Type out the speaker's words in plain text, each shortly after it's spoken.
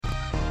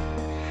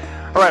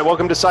All right,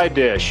 welcome to Side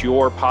Dish,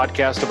 your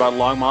podcast about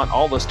Longmont,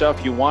 all the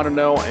stuff you want to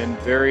know and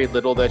very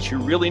little that you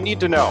really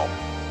need to know.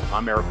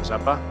 I'm Eric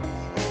Mazeppa.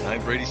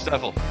 I'm Brady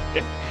Steffel.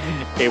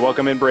 Hey,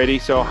 welcome in, Brady.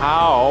 So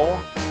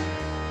how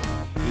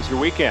was your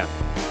weekend?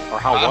 Or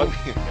how was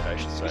your weekend, I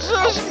should say?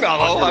 This is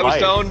mellow. I was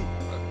down.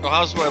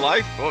 How's my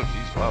life? Oh,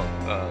 geez, wow.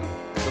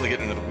 Really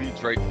getting into the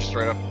weeds right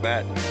off the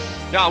bat.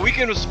 No,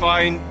 weekend was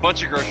fine.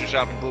 Bunch of grocery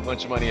shopping, blew a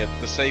bunch of money at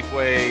the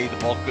Safeway, the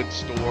bulk goods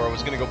store. I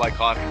was going to go buy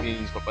coffee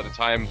beans, but by the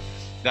time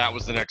that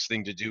was the next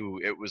thing to do,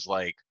 it was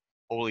like,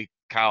 holy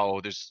cow,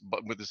 this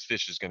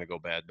fish is going to go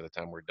bad by the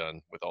time we're done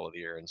with all of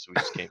the errands. So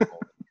we just came home.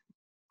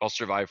 I'll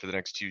survive for the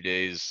next 2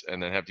 days and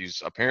then have to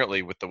use,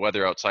 apparently with the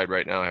weather outside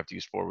right now, I have to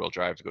use 4-wheel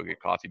drive to go get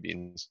coffee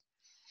beans.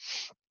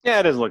 Yeah,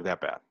 it doesn't look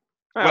that bad.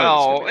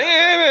 Well,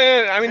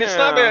 I mean, it's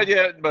not bad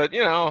yet, but,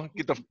 you know,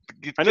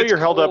 I know you're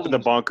held up in the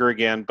bunker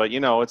again, but,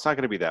 you know, it's not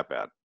going to be that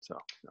bad. So,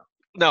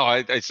 No,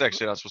 it's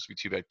actually not supposed to be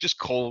too bad. Just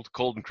cold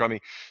and crummy.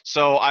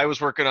 So I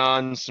was working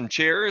on some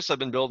chairs. I've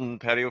been building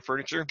patio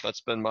furniture. That's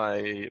been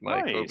my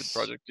Nice. COVID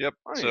project. Yep.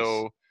 Nice.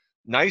 So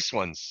nice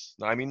ones.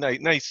 I mean,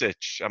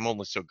 nice-ish. I'm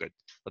only so good.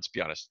 Let's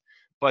be honest.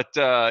 But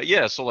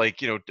yeah, so like,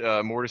 you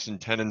know, mortise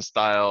and tenon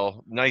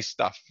style, nice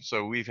stuff.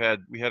 So we had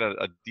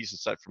a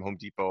decent set from Home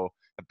Depot,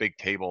 a big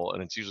table,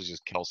 and it's usually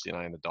just Kelsey and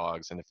I and the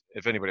dogs. And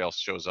if anybody else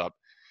shows up,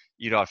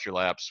 eat off your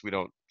laps. We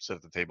don't sit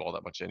at the table all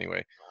that much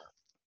anyway.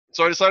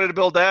 So I decided to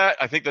build that.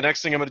 I think the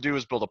next thing I'm going to do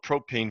is build a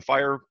propane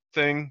fire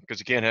thing, because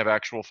you can't have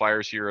actual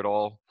fires here at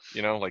all.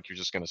 You know, like you're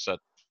just going to set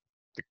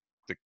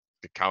the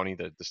county,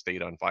 the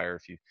state on fire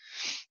if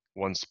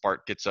one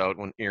spark gets out,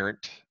 one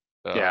errant.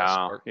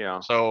 Spark. Yeah.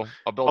 So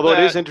I'll build Although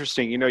that. it is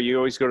interesting, you know, you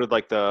always go to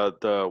like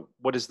the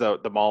what is the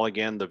mall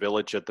again, the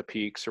Village at the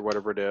Peaks or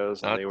whatever it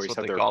is, and That's they always what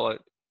have they call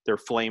it. their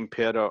flame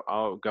pit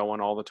going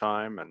all the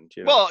time, and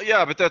you know. Well,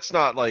 yeah, but that's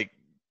not like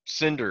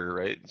cinder,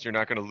 right? So you're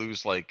not going to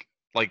lose like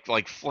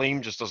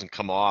flame just doesn't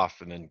come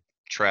off and then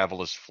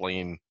travel as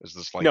flame as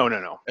this like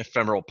no.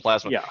 ephemeral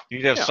plasma. Yeah. You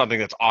need to have something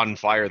that's on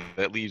fire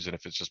that leaves, and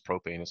if it's just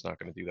propane, it's not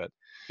going to do that.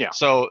 Yeah.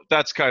 So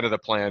that's kind of the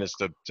plan, is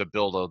to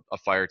build a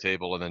fire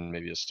table and then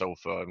maybe a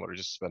sofa, and we'll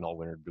just spend all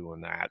winter doing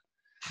that.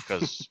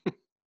 Because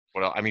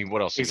what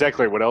else?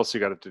 Exactly. What else you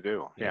got to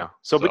do? Yeah.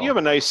 So, but you have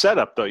a nice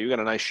setup though. You got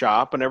a nice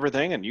shop and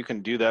everything, and you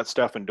can do that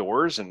stuff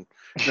indoors, and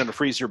you're going to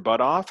freeze your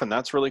butt off, and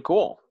that's really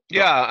cool.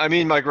 Yeah, I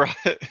mean, my garage,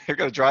 I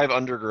got to drive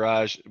under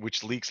garage,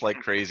 which leaks like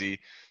crazy.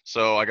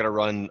 So I got to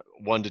run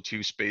 1 to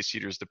 2 space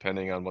heaters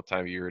depending on what time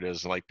of year it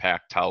is, and like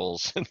pack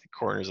towels in the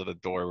corners of the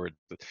door where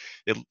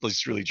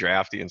it's really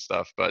drafty and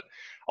stuff. But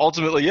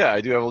ultimately, yeah, I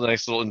do have a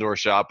nice little indoor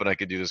shop, and I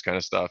could do this kind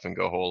of stuff and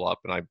go hole up.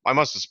 And I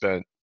must have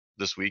spent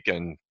this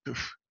weekend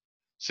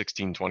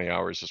 16, 20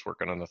 hours just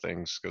working on the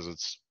things, because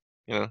it's,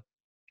 you know,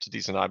 it's a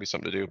decent hobby,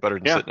 something to do. Better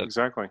than sitting at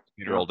the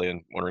computer all day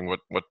and wondering what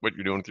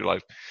you're doing with your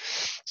life.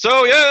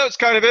 So yeah, that's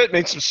kind of it.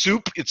 Made some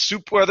soup. It's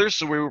soup weather,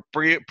 so we were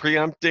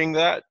preempting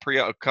that,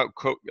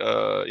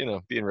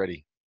 being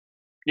ready.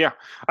 Yeah,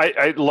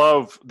 I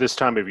love this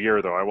time of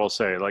year though. I will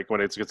say, like when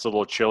it gets a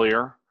little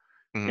chillier,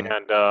 and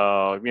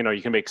you know,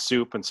 you can make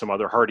soup and some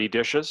other hearty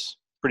dishes.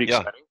 Pretty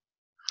exciting.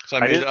 So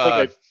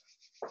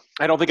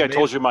I don't think I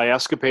told you my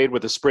escapade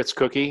with the Spritz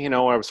cookie. You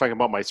know, I was talking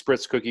about my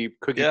Spritz cookie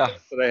that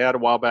I had a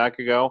while back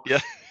ago.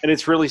 Yeah. And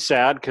it's really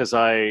sad because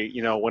I,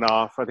 you know, went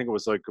off, I think it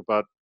was like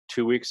about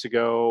 2 weeks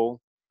ago,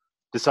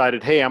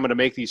 decided, hey, I'm going to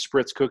make these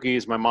Spritz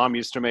cookies. My mom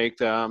used to make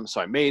them. So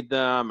I made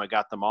them. I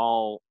got them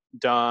all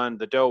done.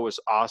 The dough was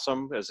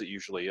awesome, as it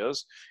usually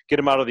is. Get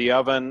them out of the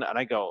oven. And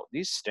I go,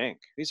 these stink.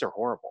 These are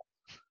horrible.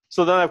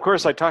 So then, of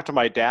course, I talked to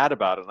my dad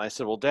about it, and I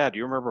said, well, Dad, do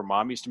you remember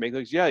Mom used to make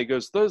those? Yeah, he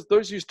goes,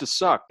 those used to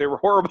suck. They were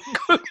horrible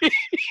cookies.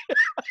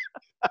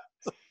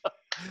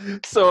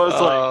 So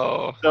it's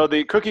like, so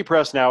the cookie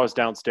press now is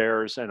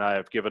downstairs, and I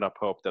have given up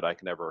hope that I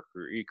can ever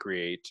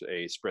recreate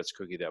a Spritz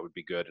cookie that would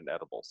be good and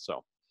edible.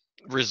 So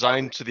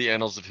resigned to the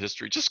annals of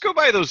history. Just go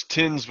buy those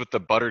tins with the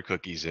butter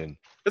cookies in.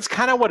 That's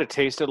kind of what it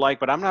tasted like,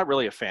 but I'm not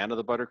really a fan of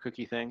the butter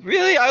cookie thing.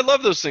 Really? I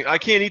love those things. I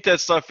can't eat that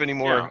stuff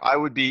anymore. Yeah. I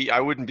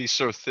wouldn't be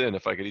so thin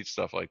if I could eat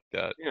stuff like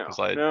that. Yeah.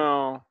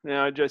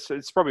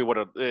 It's probably what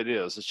it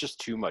is. It's just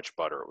too much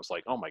butter. It was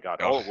like, oh my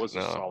God, it was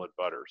a solid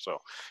butter. So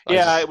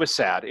it was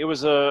sad. It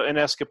was an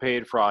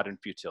escapade, fraud, and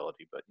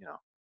futility, but you know.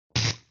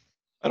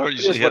 I don't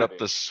usually hit up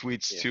the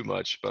sweets too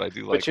much, but I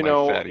do like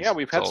fatty. Yeah,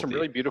 we've had some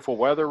really beautiful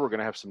weather. We're going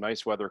to have some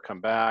nice weather come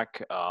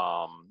back.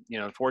 You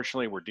know,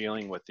 unfortunately, we're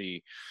dealing with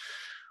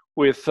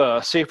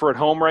safer at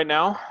home right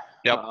now.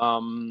 Yep.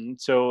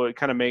 So it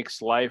kind of makes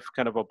life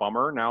kind of a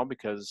bummer now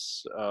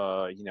because,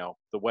 you know,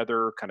 the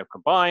weather kind of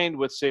combined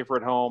with safer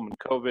at home and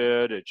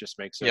COVID, it just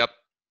makes it,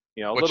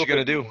 you know, a little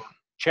bit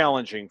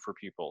challenging for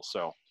people.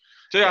 So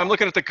yeah, I'm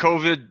looking at the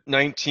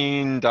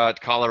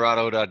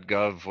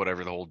COVID-19.colorado.gov,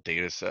 whatever the whole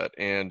data set,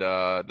 and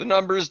the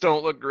numbers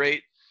don't look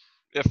great.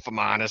 If I'm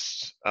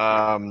honest,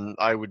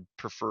 I would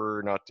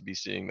prefer not to be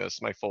seeing this.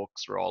 My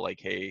folks were all like,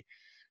 "Hey,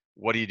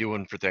 what are you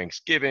doing for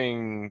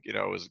Thanksgiving? You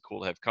know, is it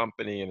cool to have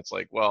company?" And it's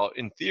like, well,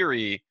 in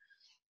theory,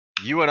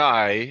 you and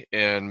I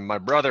and my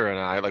brother and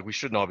I, like, we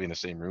shouldn't all be in the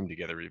same room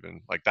together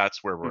even. Like,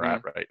 that's where we're Hmm.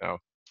 at right now.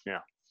 Yeah.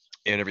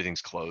 And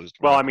everything's closed.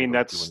 We're Well, I not going mean, to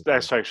go do anything.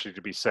 that's actually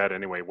to be said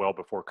anyway. Well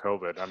before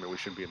COVID, I mean, we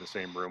shouldn't be in the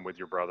same room with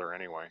your brother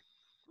anyway.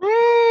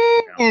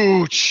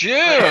 Ooh, chill.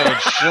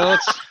 Yeah.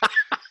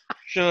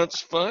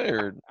 Shots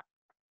fired.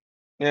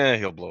 Yeah,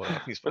 he'll blow it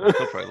up. He's fine.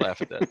 He'll probably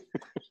laugh at that.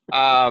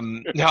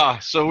 No,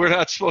 so we're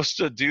not supposed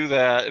to do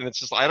that. And it's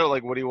just, I don't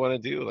like, what do you want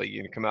to do? Like,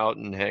 you gonna come out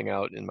and hang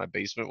out in my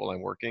basement while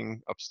I'm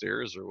working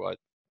upstairs or what?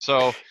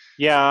 So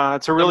Yeah,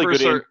 it's a really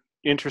good, numbers are,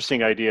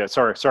 interesting idea.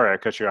 Sorry, I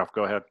cut you off.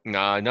 Go ahead.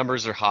 nah,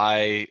 numbers are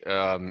high,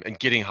 and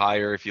getting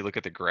higher. If you look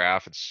at the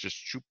graph, it's just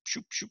shoop,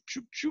 shoop, shoop,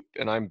 shoop, shoop.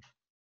 And I'm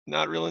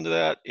not real into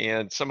that.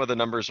 And some of the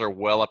numbers are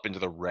well up into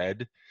the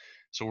red.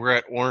 So we're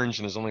at orange,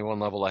 and there's only one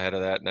level ahead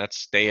of that, and that's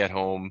stay at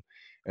home.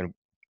 And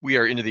we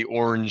are into the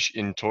orange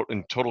in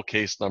total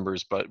case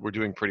numbers, but we're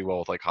doing pretty well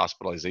with like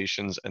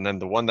hospitalizations. And then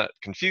the one that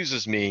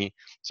confuses me,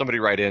 somebody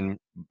write in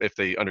if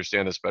they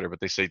understand this better, but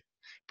they say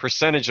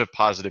percentage of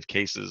positive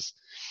cases.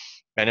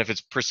 And if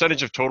it's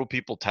percentage of total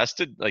people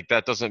tested, like,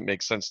 that doesn't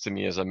make sense to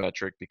me as a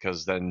metric,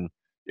 because then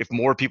if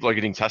more people are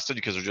getting tested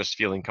because they're just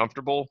feeling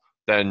comfortable,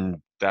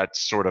 then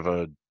that's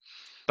a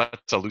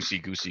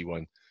loosey goosey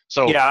one.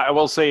 So Yeah, I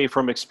will say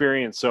from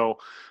experience. So,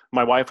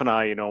 my wife and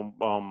I,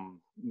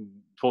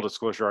 full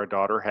disclosure, our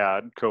daughter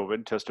had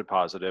COVID, tested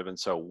positive, and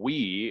so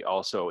we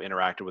also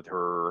interacted with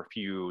her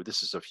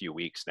This is a few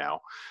weeks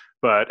now,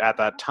 but at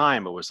that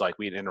time, it was like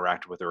we had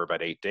interacted with her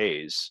about 8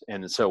 days,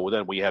 and so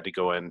then we had to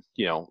go in.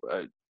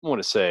 I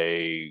want to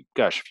say,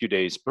 gosh, a few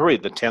days, probably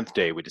the 10th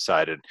day, we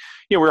decided,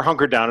 we were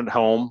hunkered down at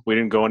home. We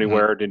didn't go mhm,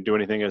 anywhere, didn't do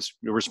anything as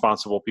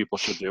responsible people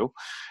should do.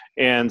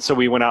 And so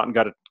we went out and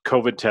got a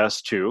COVID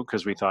test too,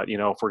 because we thought,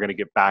 if we're going to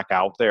get back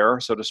out there,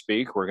 so to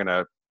speak, we're going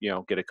to,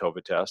 get a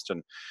COVID test.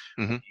 And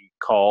mhm. we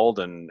called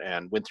and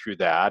went through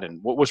that. And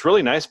what was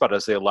really nice about it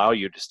is they allow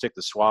you to stick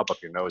the swab up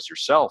your nose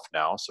yourself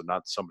now. So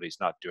not somebody's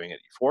not doing it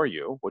for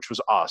you, which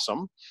was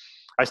awesome.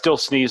 I still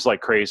sneeze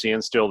like crazy,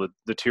 and still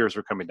the tears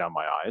were coming down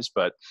my eyes.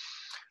 But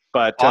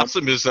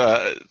Awesome is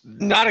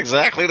not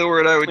exactly the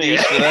word I would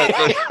use for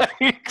that,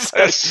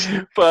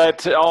 exactly.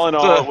 But all in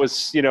all, uh, it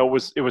was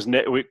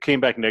it came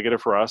back negative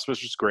for us,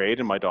 which was great,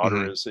 and my daughter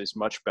mhm, is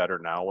much better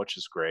now, which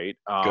is great.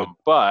 good.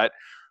 But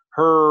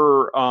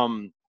her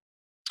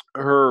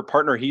her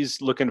partner, he's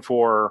looking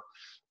for.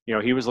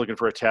 He was looking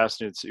for a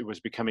test, and it was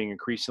becoming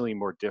increasingly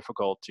more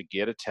difficult to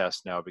get a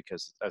test now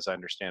because, as I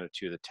understand it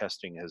too, the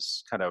testing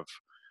has kind of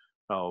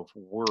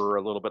we're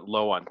a little bit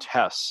low on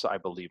tests, I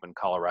believe, in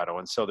Colorado,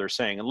 and so they're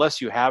saying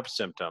unless you have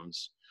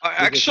symptoms, if you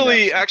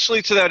have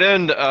Actually, to that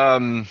end,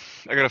 I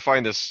gotta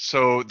find this.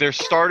 So they're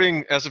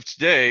starting as of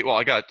today. Well,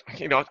 I got,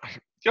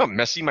 how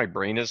messy my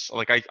brain is.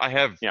 Like,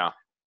 yeah,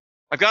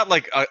 I've got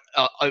like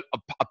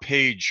a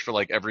page for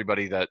like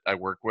everybody that I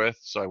work with.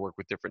 So I work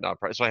with different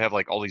nonprofits. So I have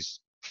like all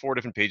these 4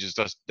 different pages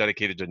just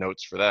dedicated to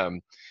notes for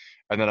them.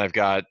 And then I've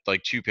got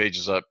like 2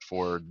 pages up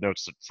for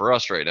notes for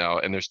us right now.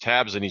 And there's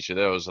tabs in each of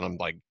those. And I'm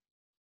like,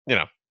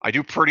 I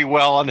do pretty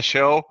well on the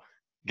show,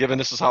 given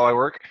this is how I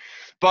work.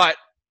 But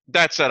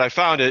that said, I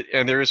found it,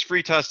 and there is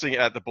free testing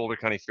at the Boulder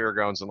County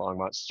Fairgrounds in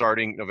Longmont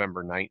starting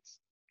November 9th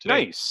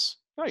today. nice.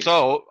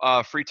 So,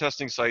 free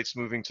testing sites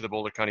moving to the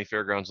Boulder County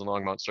Fairgrounds in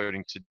Longmont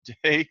starting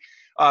today.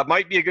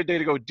 Might be a good day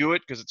to go do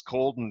it because it's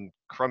cold and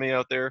crummy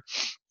out there.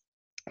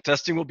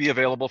 Testing will be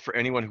available for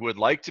anyone who would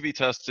like to be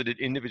tested, and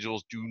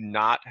individuals do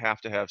not have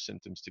to have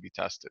symptoms to be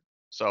tested.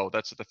 So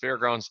that's at the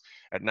fairgrounds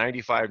at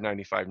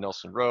 9595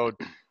 Nelson Road.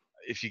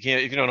 If you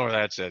don't know where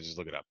that's at, just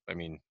look it up. I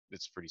mean,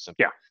 it's pretty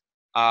simple.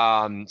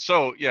 Yeah,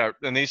 So yeah,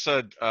 and they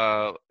said,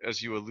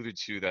 as you alluded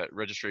to, that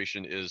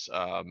registration is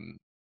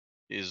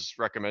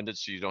recommended,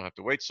 so you don't have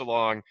to wait so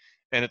long.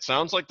 And it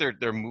sounds like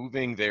they're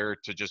moving there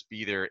to just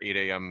be there 8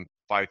 a.m.,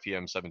 5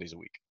 p.m., 7 days a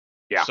week.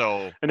 yeah,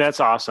 So and that's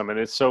awesome, and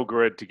it's so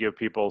good to give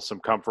people some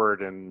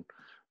comfort, and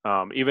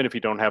even if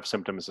you don't have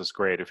symptoms, it's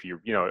great. If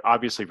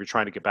obviously, if you're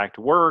trying to get back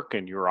to work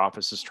and your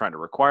office is trying to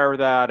require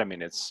that, I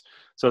mean, it's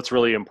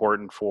really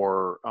important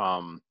for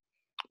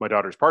my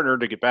daughter's partner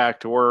to get back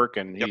to work,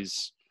 and yep,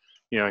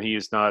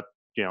 he's not.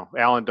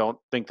 Alan, don't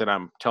think that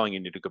I'm telling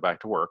you to go back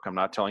to work. I'm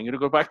not telling you to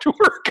go back to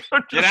work.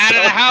 get out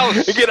of the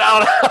house. Get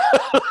out.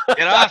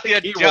 Get off your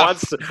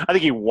I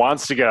think he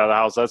wants to get out of the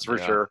house. That's for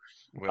sure.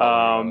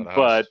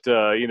 But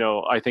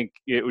I think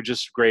it would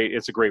just great.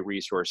 It's a great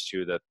resource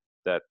too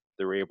that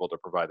they're able to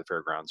provide the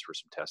fairgrounds for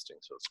some testing.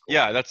 So it's cool.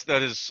 Yeah,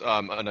 that is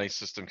a nice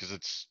system because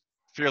it's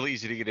fairly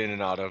easy to get in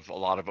and out of a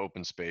lot of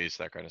open space,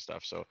 that kind of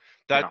stuff. So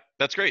Yeah,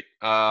 that's great.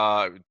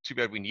 Too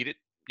bad we need it,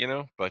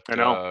 but I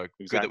know good that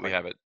we exactly.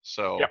 have it.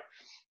 So Yep,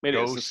 it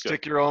is. go It's good.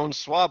 stick your own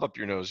swab up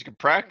your nose. You can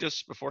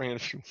practice beforehand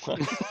if you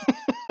want.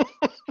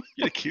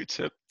 Get a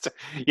Q-tip.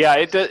 Yeah,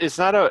 it's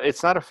not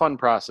a fun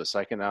process.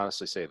 I can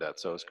honestly say that.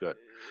 So it's good.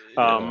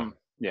 Yeah,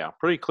 Yeah,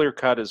 pretty clear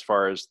cut as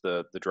far as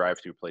the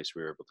drive-through place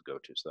we were able to go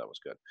to. So that was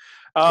good.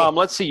 cool.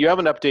 Let's see. You have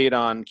an update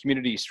on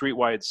community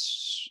streetwide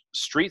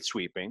street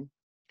sweeping.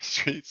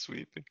 Street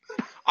sweeping.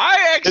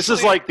 I This is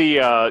actually like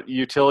the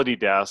utility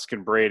desk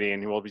in Brady,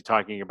 and we'll be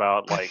talking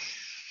about like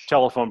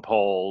telephone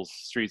poles,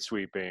 street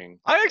sweeping.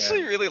 I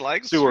actually and really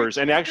like sewers.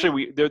 street And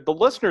actually, sweeping. the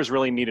listeners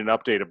really need an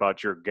update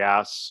about your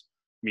gas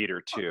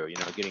meter too.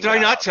 Getting Did I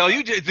that not out. tell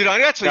you? Did I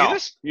not tell you No,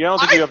 this? you don't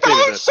think I you updated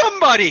found this.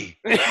 somebody.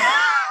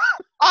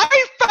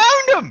 I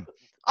found him.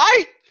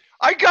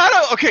 I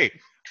gotta.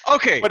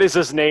 Okay. What is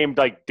his name?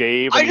 Like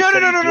Dave? And I he no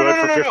said no he'd no no do no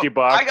it no for no.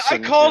 $50. I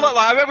and, called.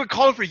 I've been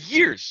calling for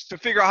years to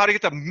figure out how to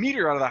get the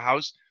meter out of the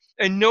house,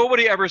 and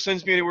nobody ever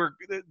sends me anywhere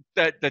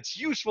that's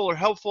useful or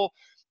helpful.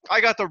 I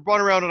got the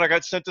runaround, and I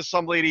got sent to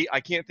some lady. I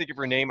can't think of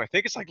her name. I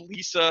think it's like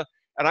Lisa.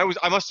 And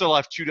I must have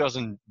left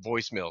 24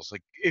 voicemails.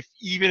 Like,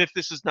 even if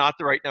this is not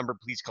the right number,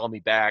 please call me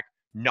back.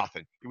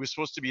 Nothing. It was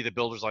supposed to be the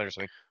builder's line or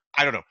something.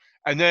 I don't know.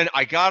 And then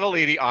I got a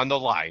lady on the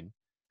line,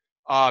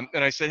 and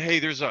I said, "Hey,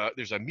 there's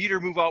a meter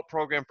move out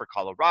program for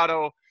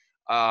Colorado.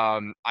 I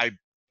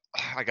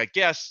got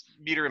gas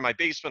meter in my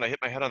basement. I hit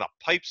my head on the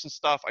pipes and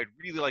stuff. I'd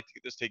really like to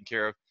get this taken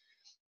care of."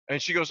 And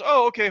she goes,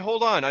 "Oh, okay,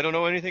 hold on. I don't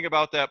know anything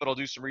about that, but I'll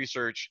do some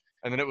research."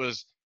 And then it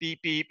was beep,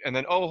 beep. And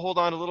then, "Oh, hold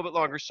on a little bit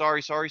longer.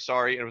 Sorry.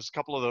 And it was a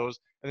couple of those.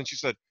 And then she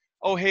said,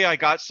 "Oh, hey, I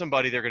got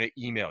somebody. They're going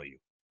to email you."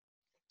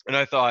 And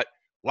I thought,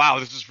 wow,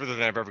 this is further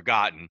than I've ever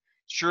gotten.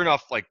 Sure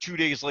enough, like 2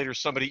 days later,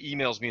 somebody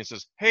emails me and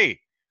says, "Hey,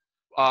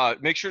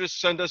 make sure to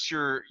send us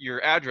your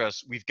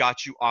address. We've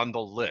got you on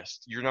the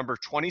list. You're number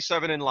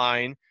 27 in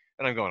line."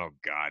 And I'm going, oh,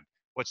 God,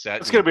 what's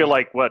that? It's going to be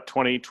like, what,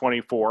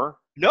 2024?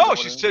 No,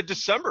 she said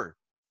December.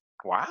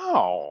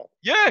 Wow.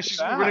 Yeah,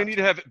 she's we're going to need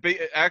to have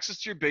access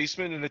to your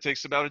basement, and it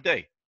takes about a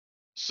day.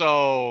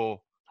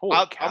 So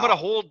I'm going to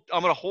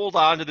hold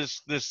on to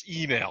this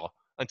email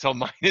until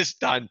mine is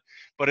done.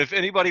 But if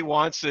anybody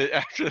wants it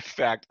after the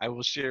fact, I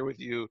will share with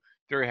you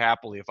very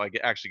happily if I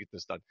actually get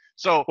this done.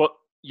 So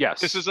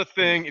yes, this is a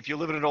thing. If you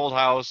live in an old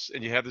house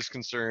and you have this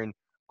concern,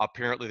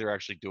 apparently they're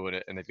actually doing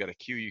it, and they've got a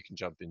queue you can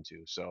jump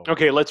into. So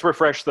okay, let's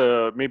refresh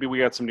maybe we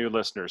got some new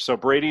listeners. So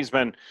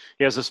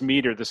he has this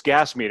meter, this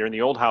gas meter. In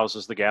the old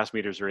houses, the gas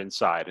meters are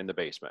inside in the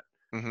basement.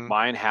 Mm-hmm.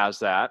 Mine has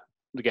that.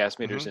 The gas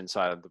meter's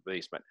inside of the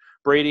basement.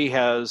 Brady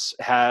has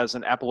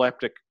an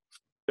epileptic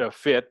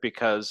fit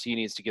because he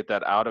needs to get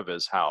that out of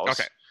his house.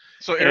 Okay.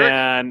 So Eric,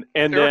 and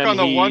Eric then on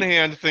the one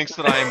hand thinks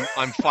that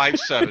I'm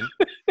 5'7",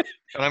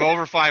 and I'm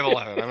over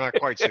 5'11". I'm not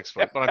quite 6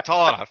 foot, but I'm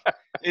tall enough.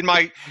 And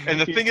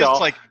the thing is,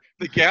 like,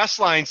 the gas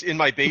lines in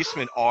my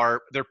basement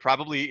they're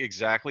probably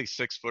exactly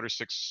 6 foot or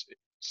six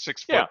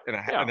foot and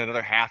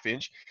another half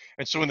inch.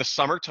 And so in the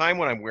summertime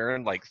when I'm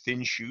wearing like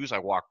thin shoes, I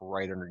walk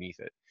right underneath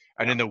it.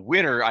 And in the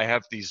winter, I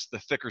have the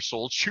thicker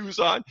soled shoes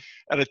on,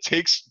 and it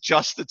takes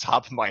just the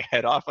top of my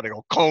head off, and I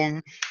go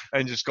kong,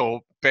 and just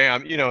go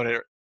bam, and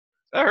it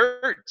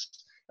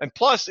hurts. And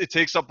plus, it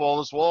takes up all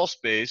this wall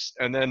space,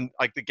 and then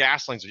like the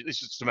gas lines, it's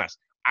just a mess.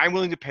 I'm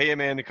willing to pay a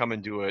man to come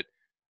and do it.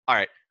 All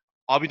right,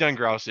 I'll be done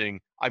grousing.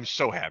 I'm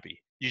so happy.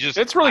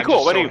 It's really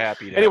cool.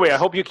 Anyway, I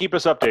hope you keep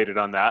us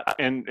updated on that,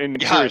 and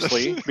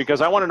seriously,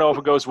 because I want to know if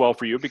it goes well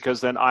for you,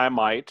 because then I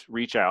might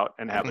reach out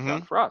and have it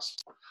done for us.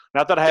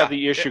 Not that I have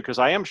the issue, because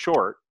I am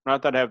short.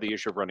 Not that I have the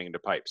issue of running into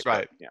pipes.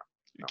 Right. But,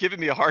 You're giving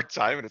me a hard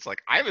time, and it's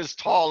like, I'm as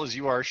tall as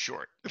you are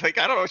short. Like,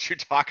 I don't know what you're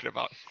talking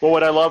about. Well,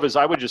 what I love is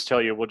I would just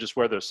tell you, we'll just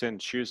wear those thin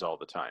shoes all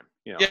the time.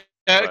 Yeah,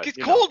 it gets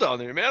cold down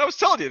there, man. I was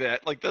telling you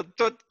that. Like, the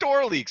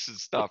door leaks and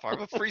stuff.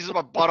 I'm freezing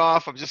my butt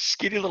off. I'm just a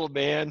skinny little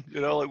man.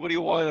 Like, what do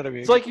you want out of me?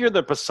 It's like you're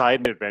the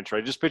Poseidon Adventure.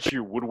 I just picture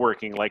you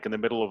woodworking, like, in the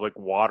middle of, like,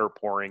 water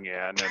pouring in.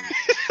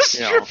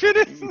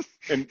 And,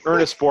 and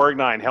Ernest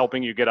Borgnine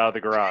helping you get out of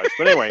the garage.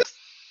 But anyway.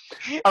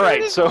 All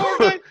right,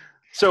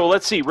 so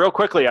let's see real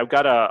quickly. I've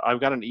got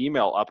an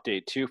email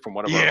update too from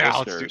one of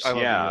our listeners.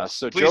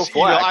 So please, Joe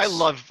Flex,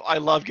 I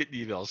love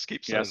getting emails.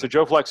 Keep sending. So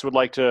Joe Flex would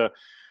like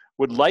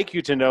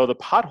you to know the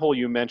pothole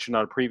you mentioned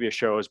on a previous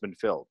show has been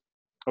filled.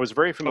 I was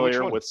very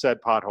familiar with said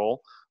pothole,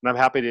 and I'm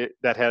happy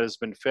that has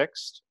been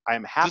fixed. I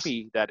am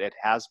happy that it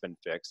has been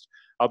fixed.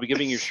 I'll be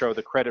giving your show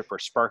the credit for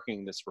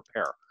sparking this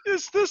repair.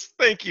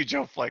 Thank you,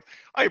 Joe Fleck.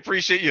 I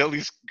appreciate you at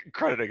least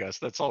crediting us.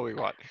 That's all we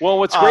want. Well,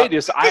 what's great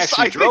is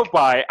I drove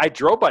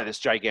by this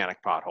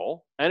gigantic pothole,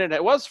 and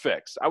it was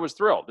fixed. I was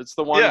thrilled. It's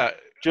the one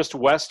just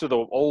west of the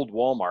old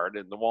Walmart,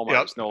 and the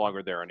Walmart is no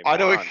longer there anymore. I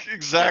know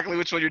exactly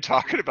which one you're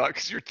talking about,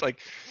 because you're like,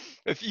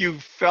 if you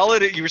fell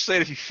in it, you were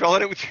saying if you fell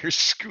in it with your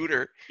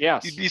scooter,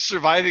 you'd be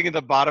surviving in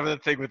the bottom of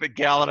the thing with a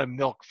gallon of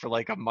milk for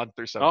like a month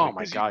or something. Oh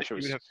my gosh, it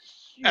was.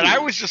 And I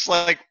was just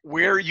like,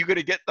 where are you going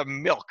to get the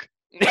milk?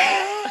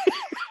 I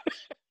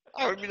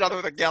would be nothing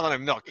with a gallon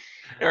of milk.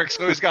 Eric's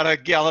always got a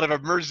gallon of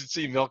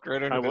emergency milk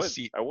right under the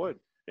seat. I would.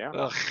 Yeah.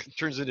 Ugh, it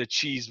turns into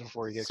cheese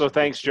before you get. So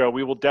thanks, Joe.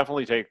 We will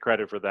definitely take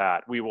credit for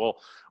that.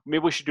 Maybe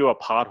we should do a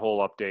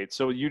pothole update.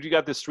 So you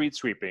got the street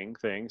sweeping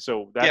thing.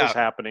 So that is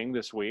happening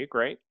this week,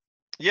 right?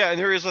 Yeah, and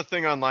there is a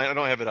thing online. I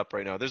don't have it up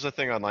right now. There's a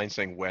thing online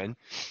saying when.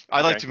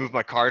 I like to move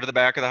my car to the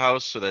back of the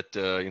house so that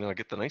I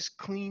get the nice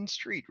clean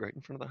street right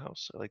in front of the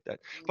house. I like that.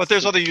 But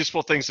there's other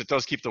useful things that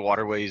does keep the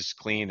waterways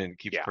clean and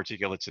keeps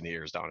particulates in the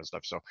airs down and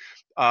stuff. So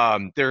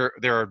there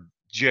are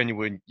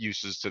genuine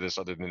uses to this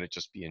other than it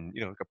just being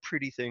like a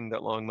pretty thing that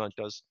Longmont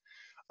does.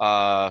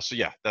 So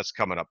yeah, that's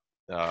coming up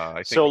I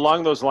think So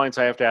along those lines,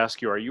 I have to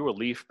ask you: are you a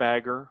leaf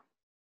bagger?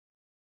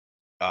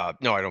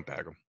 no, I don't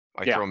bag them.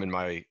 I Yeah. throw them in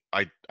my.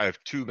 I have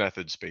two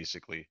methods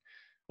basically.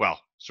 Well,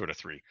 sort of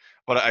three,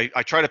 but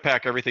I try to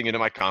pack everything into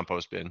my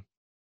compost bin,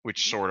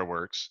 which Mhm. sort of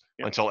works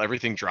Yeah. until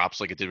everything drops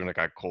like it did when it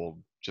got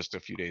cold just a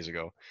few days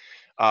ago.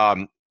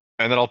 Um,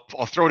 and then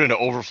I'll throw it into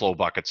overflow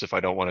buckets if I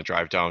don't want to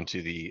drive down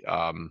to the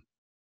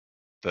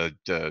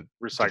Recycling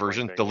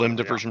diversion, thing, the limb whatever. Yeah.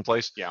 diversion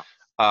place. Yeah.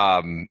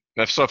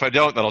 If I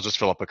don't, then I'll just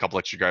fill up a couple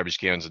extra garbage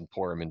cans and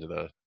pour them into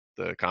the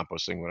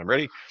composting when I'm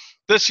ready.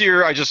 This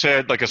year, I just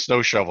had like a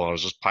snow shovel. And I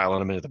was just piling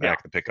them into the Yeah. back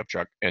of the pickup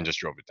truck and just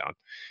drove it down.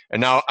 And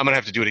now I'm gonna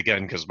have to do it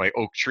again because my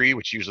oak tree,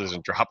 which usually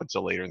doesn't drop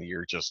until later in the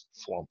year, just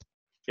flump.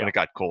 When Yeah. it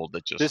got cold,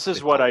 it This is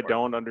it what fell I apart.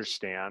 don't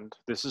understand.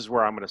 This is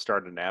where I'm going to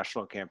start a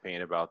national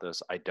campaign about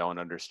this. I don't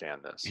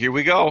understand this. Here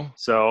we go.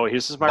 So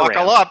this is my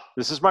Buckle rant. up.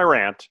 This is my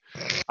rant.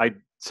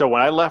 So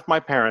when I left my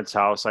parents'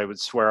 house, I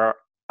swore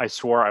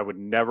I would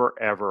never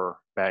ever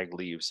bag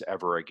leaves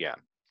ever again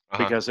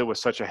Uh-huh. because it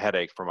was such a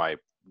headache for my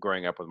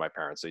growing up with my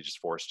parents. They just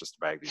forced us to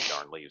bag these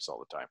darn leaves all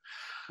the time.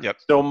 Yep.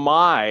 So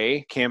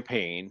my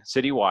campaign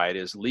citywide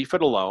is Leave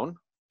It Alone.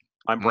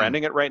 I'm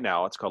branding it right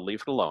now. It's called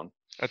Leave It Alone.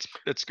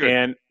 That's good.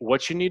 And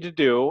what you need to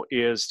do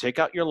is take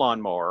out your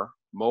lawnmower,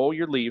 mow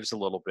your leaves a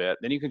little bit,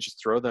 then you can just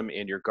throw them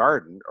in your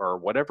garden or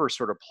whatever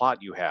sort of plot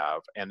you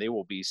have, and they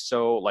will be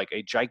so like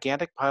a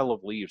gigantic pile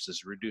of leaves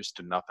is reduced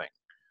to nothing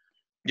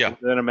Yeah.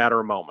 within a matter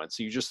of moments.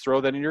 So you just throw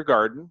that in your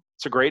garden.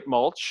 It's a great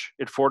mulch.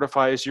 It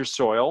fortifies your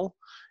soil.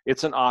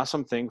 It's an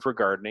awesome thing for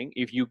gardening.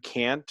 If you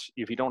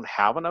don't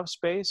have enough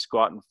space, go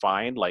out and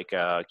find like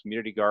a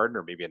community garden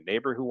or maybe a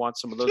neighbor who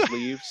wants some of those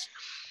leaves.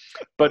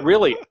 But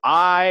really,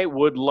 I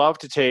would love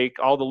to take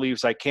all the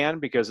leaves I can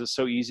because it's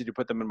so easy to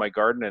put them in my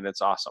garden and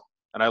it's awesome.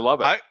 And I love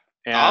it.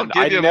 I'll And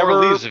give you more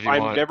leaves if you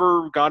I've want.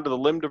 never gone to the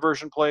limb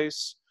diversion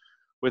place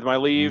with my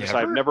leaves.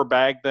 I've Never? never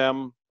bagged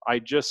them.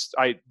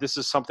 This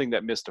is something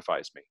that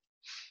mystifies me.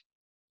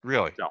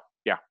 Really? No,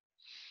 yeah.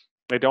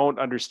 I don't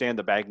understand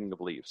the bagging of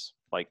leaves.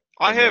 Like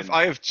I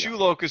have two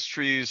locust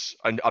trees,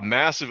 a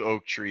massive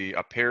oak tree,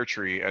 a pear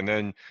tree, and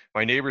then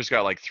my neighbor's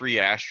got like 3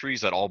 ash trees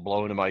that all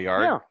blow into my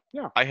yard. Yeah,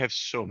 yeah. I have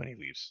so many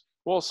leaves.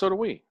 Well, so do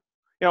we.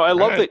 I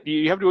love that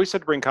you always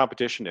have to bring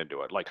competition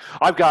into it. Like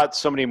I've got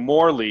so many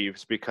more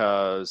leaves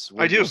because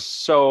we're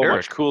just so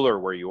much cooler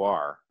where you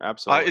are.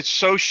 Absolutely. It's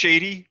so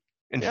shady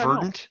and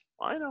verdant.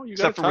 I know. You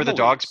got except for where the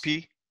dogs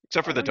pee.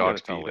 Except for the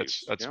dogs pee.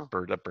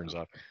 That burns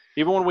up.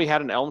 Even when we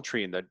had an elm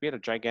tree we had a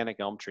gigantic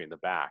elm tree in the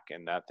back,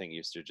 and that thing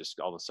used to just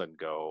all of a sudden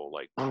go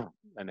like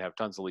and have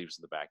tons of leaves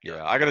in the backyard.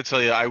 Yeah, I got to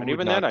tell you, I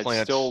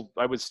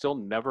would still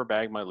never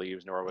bag my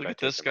leaves, nor would I take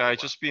them this guy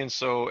just being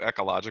so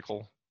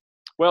ecological.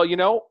 Well,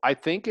 I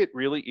think it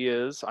really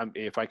is.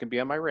 If I can be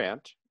on my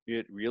rant,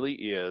 it really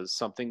is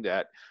something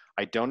that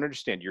I don't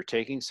understand. You're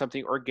taking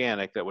something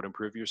organic that would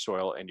improve your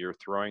soil, and you're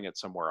throwing it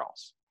somewhere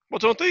else. Well,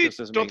 don't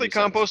they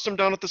compost them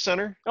down at the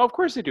center? Oh, of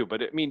course they do.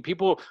 But I mean,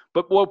 people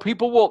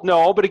will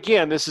no. But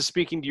again, this is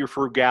speaking to your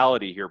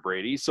frugality here,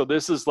 Brady. So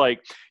this is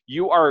like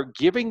you are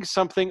giving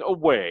something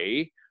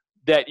away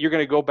that you're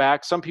going to go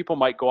back. Some people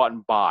might go out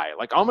and buy.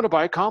 Like, I'm going to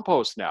buy a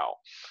compost now.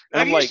 And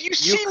I'm like, you've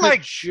seen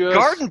my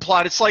garden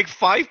plot? It's like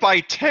 5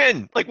 by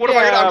 10. Like, what am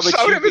I?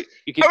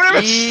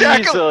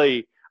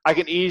 I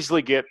can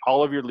easily get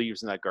all of your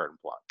leaves in that garden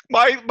plot.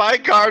 My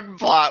garden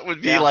plot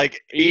would be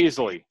like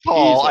easily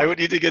tall. I would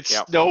need to get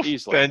snow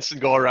fence and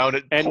go around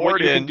it. And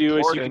what you can do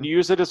is you can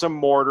use it as a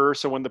mortar.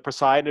 So when the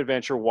Poseidon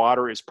Adventure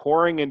water is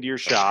pouring into your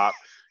shop,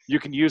 you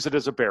can use it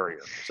as a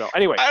barrier. So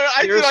anyway,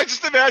 I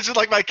just imagine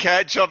like my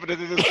cat jumping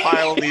into this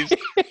pile of leaves,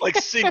 like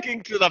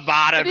sinking to the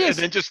bottom, and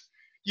then just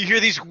you hear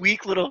these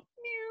weak little.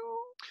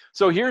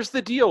 So here's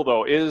the deal,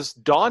 though: it is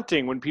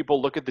daunting when people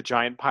look at the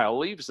giant pile of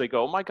leaves. They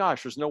go, "Oh my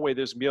gosh, there's no way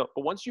there's meal."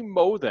 But once you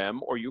mow them,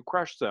 or you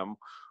crush them,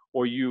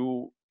 or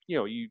you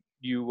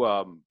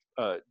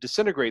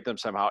disintegrate them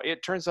somehow,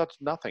 it turns out to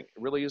nothing.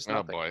 It really is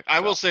nothing. Oh boy! I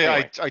will say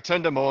anyway. I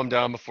tend to mow them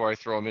down before I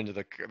throw them into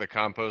the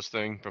compost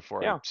thing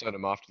before I send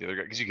them off to the other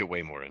guy because you get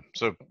way more in.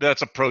 So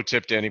that's a pro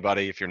tip to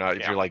anybody if you're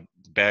like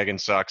bagging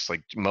sucks,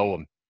 like mow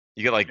them.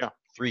 You get like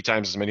 3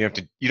 times as many.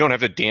 You don't have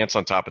to dance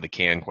on top of the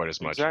can quite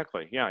as much.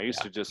 Exactly. Yeah, I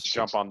used to just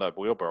jump on the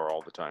wheelbarrow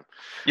all the time.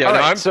 Yeah. All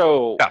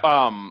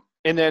right,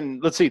 and then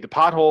let's see, the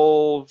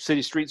pothole,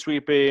 city street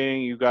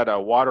sweeping. You got a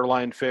water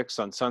line fix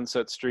on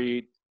Sunset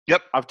Street.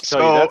 Yep. I have to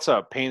tell you, that's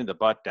a pain in the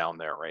butt down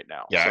there right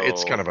now. Yeah,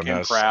 it's kind of a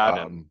mess.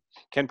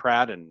 Ken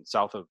Pratt and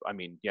south of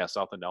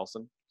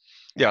Nelson.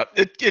 Yeah,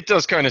 it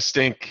does kind of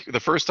stink. The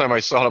first time I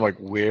saw it, I'm like,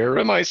 where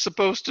am I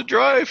supposed to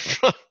drive?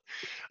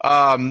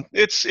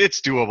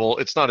 It's doable.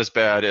 It's not as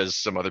bad as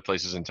some other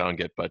places in town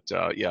get, but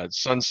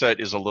Sunset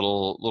is a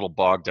little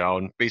bogged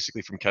down,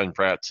 basically from Ken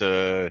Pratt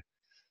to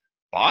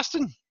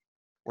Boston.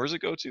 Where does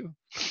it go to?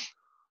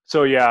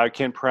 So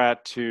Ken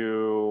Pratt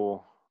to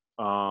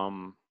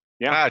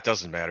it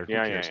doesn't matter.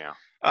 Yeah.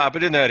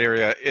 But in that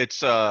area,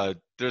 it's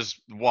there's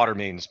water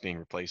mains being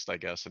replaced, I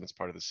guess, and it's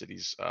part of the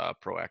city's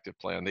proactive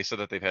plan. They said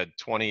that they've had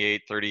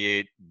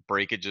 38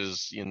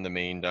 breakages in the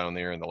main down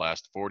there in the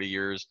last 40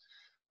 years.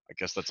 I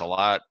guess that's a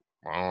lot.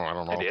 Well, I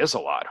don't know. It is a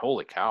lot.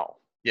 Holy cow.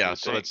 Yeah, You'd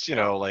so think, that's,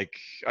 like,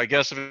 I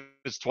guess if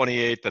it's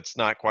 28, that's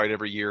not quite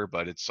every year,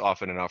 but it's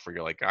often enough where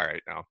you're like, all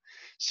right now.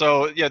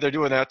 So yeah, they're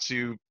doing that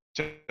to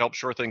help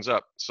shore things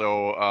up.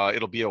 So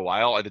it'll be a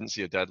while. I didn't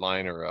see a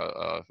deadline or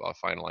a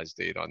finalized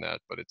date on that,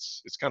 but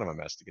it's kind of a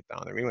mess to get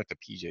down there. We went to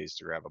PJ's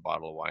to grab a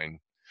bottle of wine.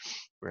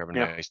 We're having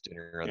a Yeah. nice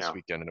dinner this Yeah.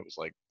 weekend, and it was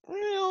like,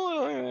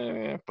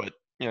 well, but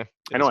yeah.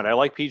 I know, and I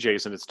like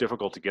PJs, and it's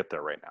difficult to get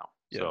there right now.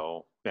 Yeah.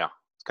 So yeah,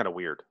 it's kind of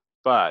weird,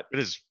 but It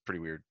is pretty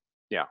weird.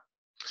 Yeah.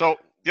 So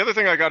the other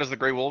thing I got is the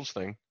Grey Wolves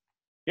thing.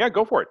 Yeah,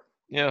 go for it.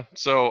 Yeah.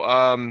 So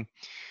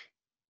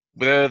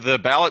the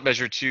ballot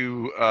measure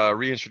to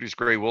reintroduce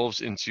gray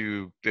wolves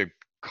into the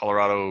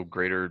Colorado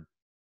Greater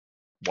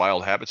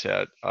Wild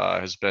Habitat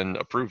has been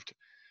approved.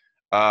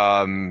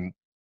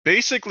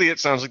 Basically, it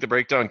sounds like the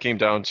breakdown came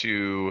down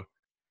to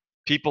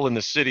people in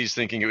the cities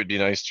thinking it would be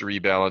nice to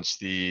rebalance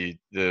the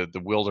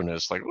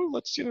wilderness, like, oh,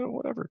 let's,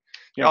 whatever.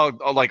 Yeah.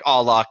 Like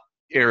a la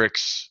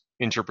Eric's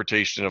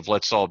interpretation of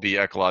let's all be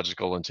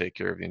ecological and take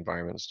care of the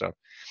environment and stuff.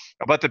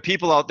 But the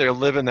people out there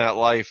living that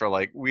life are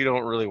like, we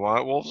don't really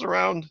want wolves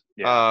around.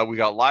 Yeah. We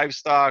got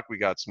livestock, we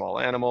got small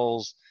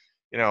animals,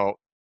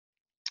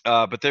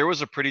 but there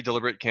was a pretty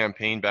deliberate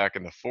campaign back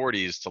in the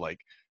 40s to like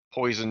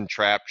poison,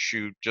 trap,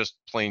 shoot, just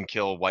plain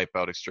kill, wipe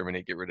out,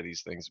 exterminate, get rid of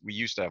these things. We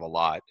used to have a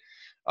lot.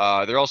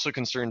 They're also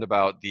concerned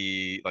about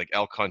the like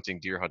elk hunting,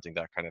 deer hunting,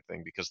 that kind of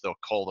thing, because they'll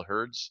cull the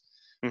herds,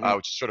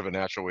 which is sort of a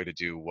natural way to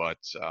do what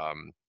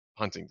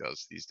hunting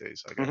does these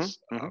days, I guess,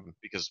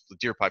 because the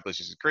deer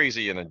population is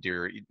crazy, and then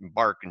deer eating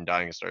bark and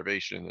dying of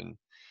starvation, and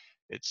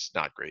it's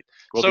not great.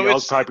 Well, so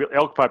the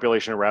elk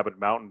population in Rabbit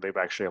Mountain, they've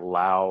actually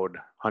allowed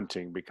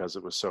hunting because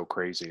it was so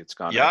crazy. It's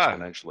gone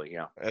exponentially.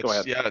 Yeah. Go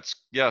ahead.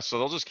 So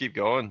they'll just keep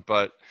going,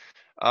 but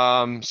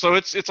so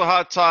it's a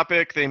hot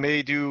topic. They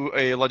may do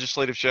a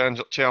legislative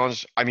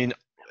challenge. I mean,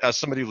 as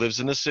somebody who lives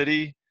in the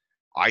city,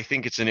 I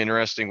think it's an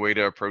interesting way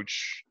to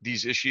approach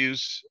these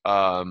issues.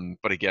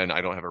 But again,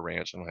 I don't have a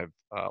ranch. I don't have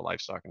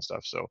livestock and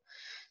stuff. So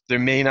there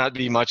may not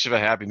be much of a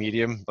happy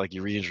medium. Like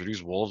you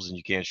reintroduce wolves and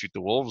you can't shoot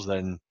the wolves,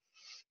 then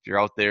if you're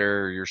out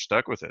there, you're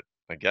stuck with it,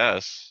 I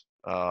guess.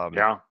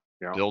 Yeah.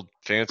 Build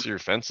fancier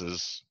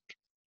fences.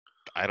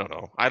 I don't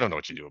know. I don't know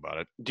what you do about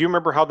it. Do you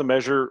remember how the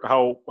measure,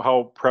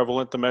 how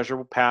prevalent the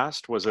measure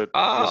passed? Was it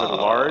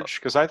large?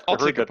 Because I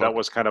heard that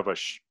was kind of a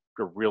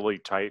really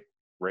tight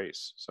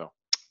race. So.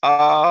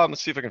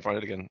 Let's see if I can find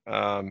it again.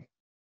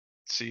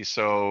 See,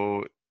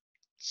 so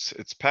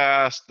it's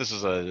passed.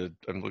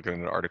 I'm looking at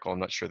an article. I'm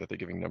not sure that they're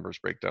giving numbers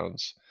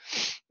breakdowns.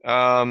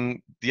 The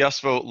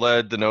yes vote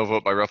led the no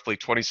vote by roughly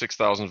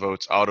 26,000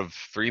 votes out of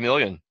 3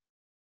 million.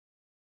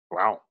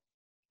 Wow.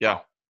 Yeah.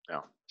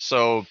 Yeah.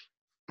 So,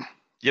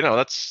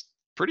 that's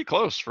pretty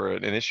close for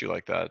an issue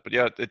like that. But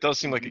yeah, it does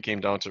seem like it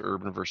came down to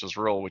urban versus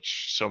rural,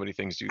 which so many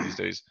things do these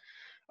days.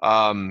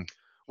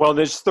 Well,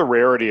 there's the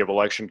rarity of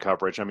election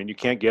coverage. I mean, you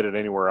can't get it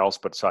anywhere else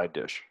but Side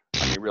Dish.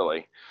 I mean,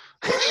 really.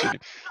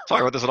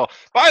 Talk about this at all.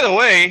 By the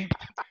way,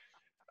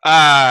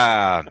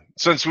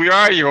 since we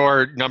are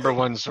your number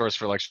one source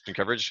for election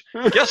coverage,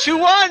 guess who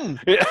won?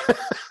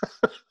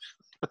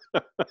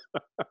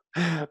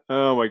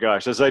 Oh my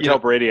gosh! As I tell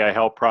Brady, I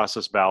helped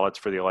process ballots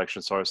for the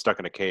election, so I was stuck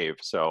in a cave.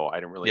 So I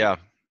didn't really. Yeah.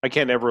 I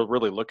can't ever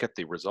really look at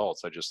the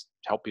results. I just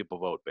help people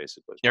vote,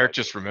 basically. Eric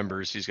just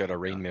remembers. He's got a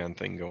Rain Man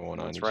thing going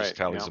on. That's He right. just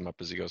tallies them up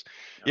as he goes.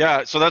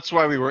 Yeah, so that's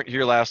why we weren't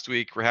here last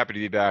week. We're happy to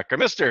be back. I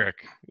missed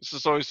Eric. This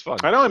is always fun.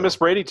 I know. I miss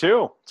Brady,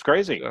 too. It's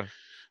crazy.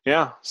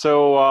 Yeah.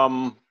 So, I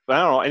don't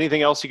know.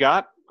 Anything else you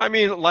got? I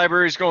mean,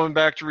 libraries going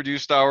back to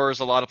reduced hours.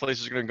 A lot of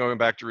places are going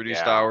back to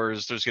reduced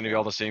hours. There's going to be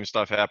all the same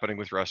stuff happening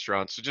with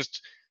restaurants. So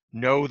just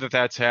know that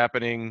that's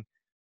happening.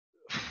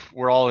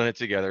 We're all in it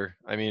together.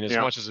 I mean, as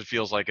much as it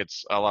feels like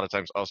it's a lot of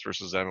times us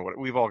versus them,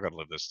 we've all got to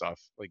live this stuff.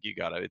 Like, you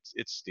got to.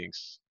 It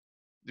stinks.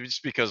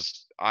 Just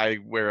because I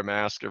wear a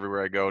mask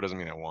everywhere I go doesn't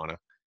mean I want to.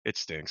 It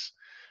stinks.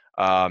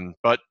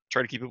 But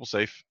try to keep people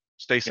safe.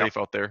 Stay safe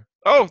out there.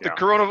 Oh, the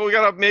corona, we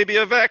got maybe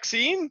a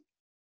vaccine?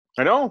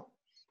 I know.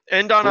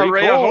 End on a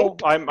ray of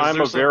hope. I'm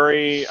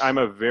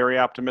a very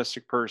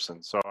optimistic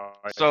person. So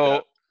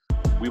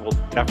we will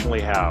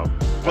definitely have.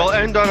 Well,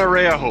 end on a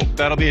ray of hope.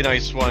 That'll be a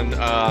nice one.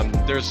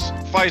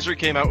 Pfizer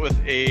came out with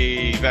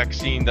a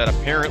vaccine that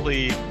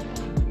apparently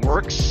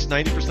works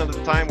 90% of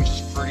the time, which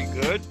is pretty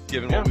good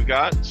given what we've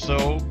got.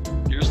 So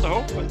here's the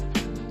hope.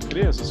 It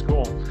is. It's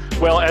cool.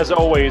 Well, as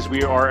always,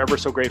 we are ever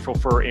so grateful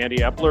for Andy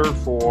Epler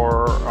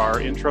for our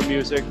intro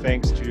music.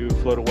 Thanks to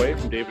Float Away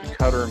from David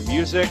Cutter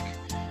Music.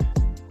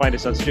 Find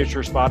us on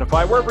Stitcher,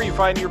 Spotify, wherever you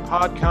find your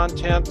pod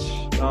content.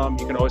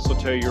 You can also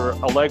tell your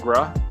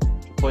Allegra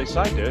to play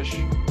Side Dish.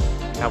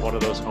 Have one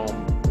of those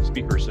home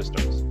speaker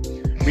systems.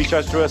 Reach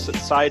out to us at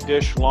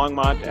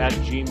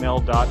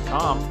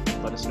sidedishlongmont@gmail.com.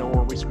 Let us know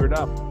where we screwed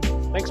up.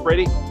 Thanks,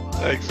 Brady.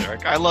 Thanks,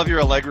 Eric. I love your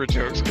Allegra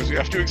jokes because you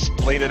have to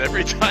explain it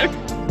every time.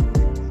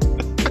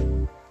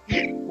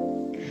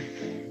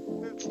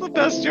 It's the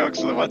best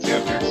jokes are the ones you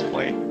have to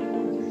explain.